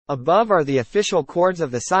Above are the official chords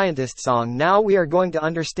of the Scientist song. Now we are going to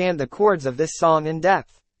understand the chords of this song in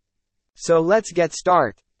depth. So let's get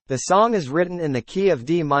start. The song is written in the key of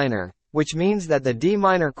D minor, which means that the D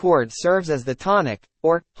minor chord serves as the tonic,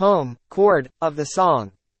 or home, chord, of the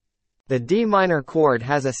song. The D minor chord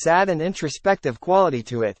has a sad and introspective quality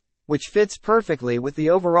to it, which fits perfectly with the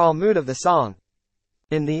overall mood of the song.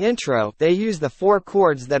 In the intro, they use the four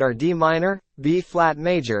chords that are D minor, B flat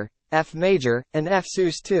major, F major, and F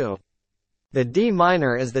sus2. The D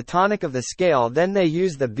minor is the tonic of the scale, then they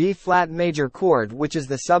use the B flat major chord, which is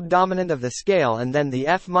the subdominant of the scale, and then the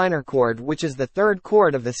F minor chord, which is the third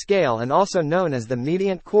chord of the scale and also known as the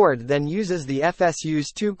mediant chord, then uses the F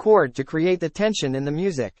sus2 chord to create the tension in the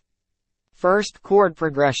music. First, chord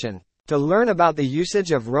progression. To learn about the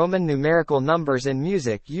usage of Roman numerical numbers in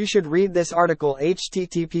music, you should read this article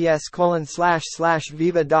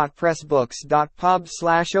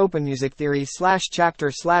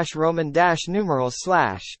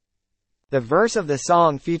https://viva.pressbooks.pub/openmusictheory/chapter/roman-numerals/. The verse of the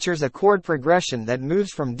song features a chord progression that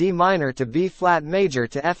moves from D minor to B flat major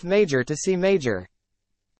to F major to C major.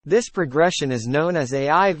 This progression is known as a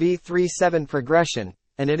IV37 progression,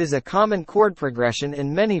 and it is a common chord progression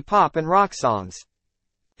in many pop and rock songs.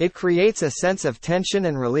 It creates a sense of tension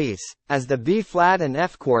and release, as the B flat and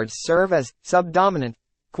F chords serve as subdominant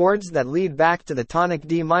chords that lead back to the tonic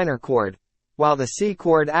D minor chord, while the C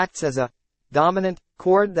chord acts as a dominant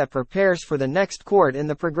chord that prepares for the next chord in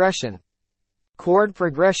the progression. Chord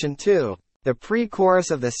progression 2. The pre-chorus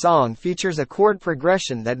of the song features a chord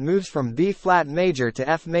progression that moves from B flat major to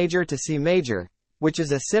F major to C major, which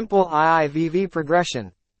is a simple IIVV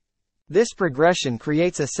progression. This progression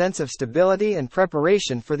creates a sense of stability and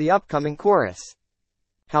preparation for the upcoming chorus.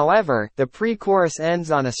 However, the pre-chorus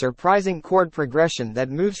ends on a surprising chord progression that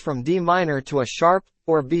moves from D minor to a sharp,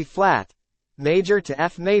 or B flat, major to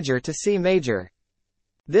F major to C major.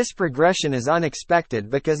 This progression is unexpected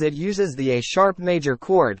because it uses the A sharp major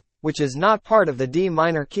chord, which is not part of the D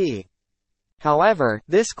minor key. However,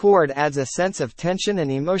 this chord adds a sense of tension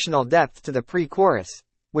and emotional depth to the pre-chorus,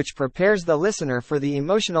 which prepares the listener for the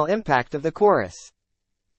emotional impact of the chorus.